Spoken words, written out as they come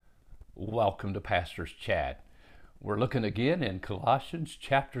Welcome to Pastor's Chat. We're looking again in Colossians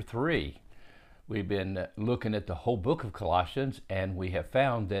chapter 3. We've been looking at the whole book of Colossians, and we have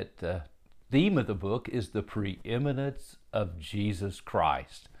found that the theme of the book is the preeminence of Jesus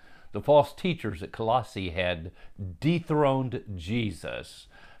Christ. The false teachers at Colossae had dethroned Jesus,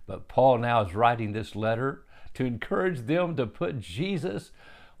 but Paul now is writing this letter to encourage them to put Jesus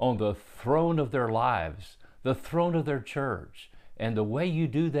on the throne of their lives, the throne of their church. And the way you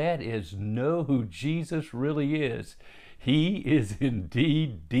do that is know who Jesus really is. He is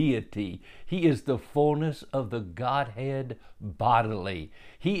indeed deity. He is the fullness of the Godhead bodily.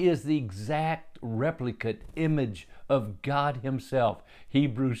 He is the exact replicate image of God Himself.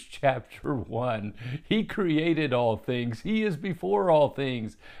 Hebrews chapter 1. He created all things. He is before all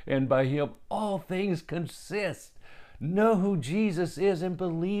things, and by Him all things consist. Know who Jesus is and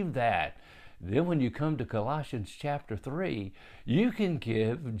believe that. Then when you come to Colossians chapter 3, you can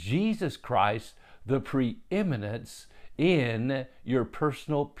give Jesus Christ the preeminence in your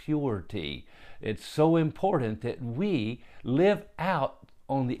personal purity. It's so important that we live out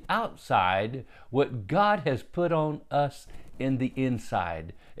on the outside what God has put on us in the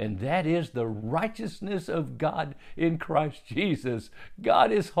inside, and that is the righteousness of God in Christ Jesus.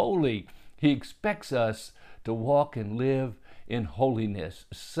 God is holy. He expects us to walk and live in holiness,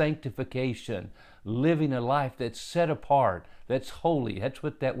 sanctification, living a life that's set apart, that's holy. That's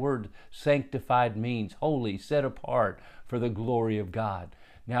what that word sanctified means, holy, set apart for the glory of God.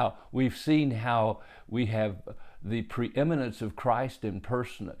 Now, we've seen how we have the preeminence of Christ in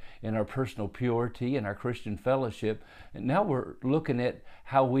our personal purity and our Christian fellowship. And now we're looking at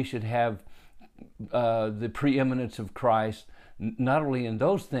how we should have the preeminence of Christ, not only in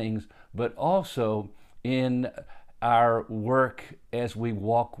those things, but also in our work as we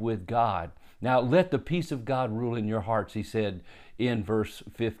walk with God. Now, let the peace of God rule in your hearts, he said in verse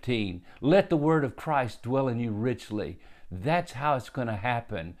 15. Let the word of Christ dwell in you richly. That's how it's going to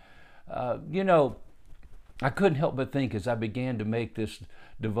happen. I couldn't help but think as I began to make this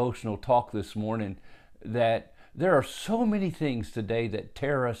devotional talk this morning that there are so many things today that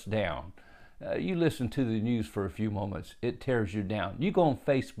tear us down. You listen to the news for a few moments, it tears you down. You go on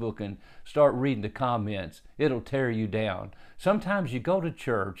Facebook and start reading the comments, it'll tear you down. Sometimes you go to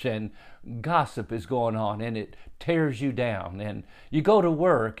church and gossip is going on and it tears you down. And you go to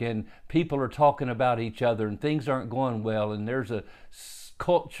work and people are talking about each other and things aren't going well, and there's a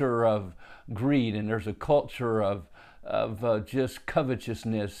culture of greed, and there's a culture of just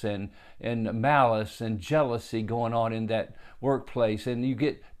covetousness and malice and jealousy going on in that workplace, and you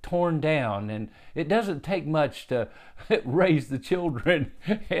get torn down. And it doesn't take much to raise the children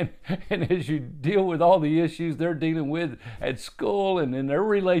and as you deal with all the issues they're dealing with at school and in their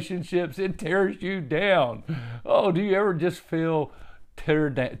relationships, it tears you down. Oh, do you ever just feel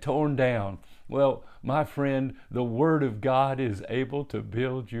torn down? Well, my friend, the Word of God is able to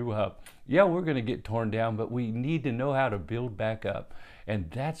build you up. Yeah, we're going to get torn down, but we need to know how to build back up.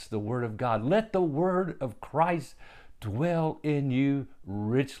 And that's the Word of God. Let the Word of Christ dwell in you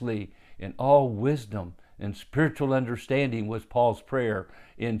richly in all wisdom and spiritual understanding, was Paul's prayer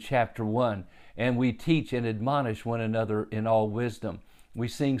in chapter 1. And we teach and admonish one another in all wisdom. We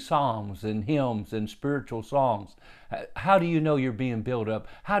sing psalms and hymns and spiritual songs. How do you know you're being built up?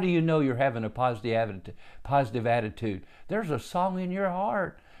 How do you know you're having a positive attitude? There's a song in your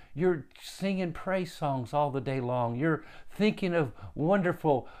heart. You're singing praise songs all the day long. You're thinking of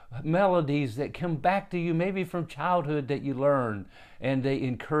wonderful melodies that come back to you, maybe from childhood that you learned, and they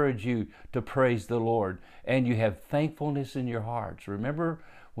encourage you to praise the Lord. And you have thankfulness in your hearts. Remember,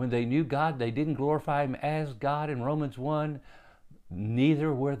 when they knew God, they didn't glorify Him as God in Romans 1.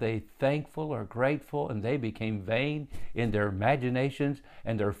 Neither were they thankful or grateful, and they became vain in their imaginations,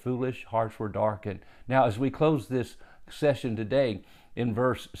 and their foolish hearts were darkened. Now, as we close this session today, in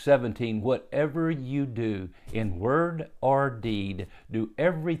verse 17, whatever you do in word or deed, do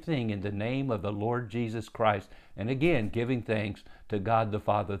everything in the name of the Lord Jesus Christ, and again, giving thanks to God the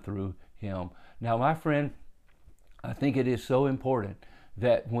Father through Him. Now, my friend, I think it is so important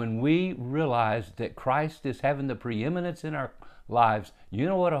that when we realize that Christ is having the preeminence in our lives, you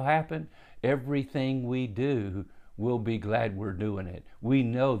know what will happen? Everything we do, we'll be glad we're doing it. We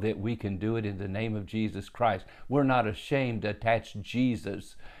know that we can do it in the name of Jesus Christ. We're not ashamed to attach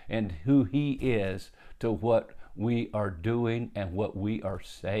Jesus and who He is to what we are doing and what we are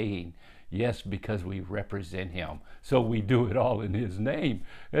saying. Yes, because we represent Him. So we do it all in His name.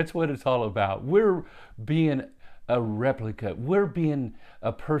 That's what it's all about. We're being a replica. We're being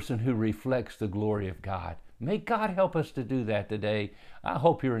a person who reflects the glory of God. May God help us to do that today. I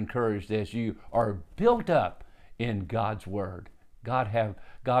hope you're encouraged as you are built up in God's Word.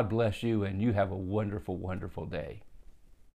 God bless you, and you have a wonderful, wonderful day.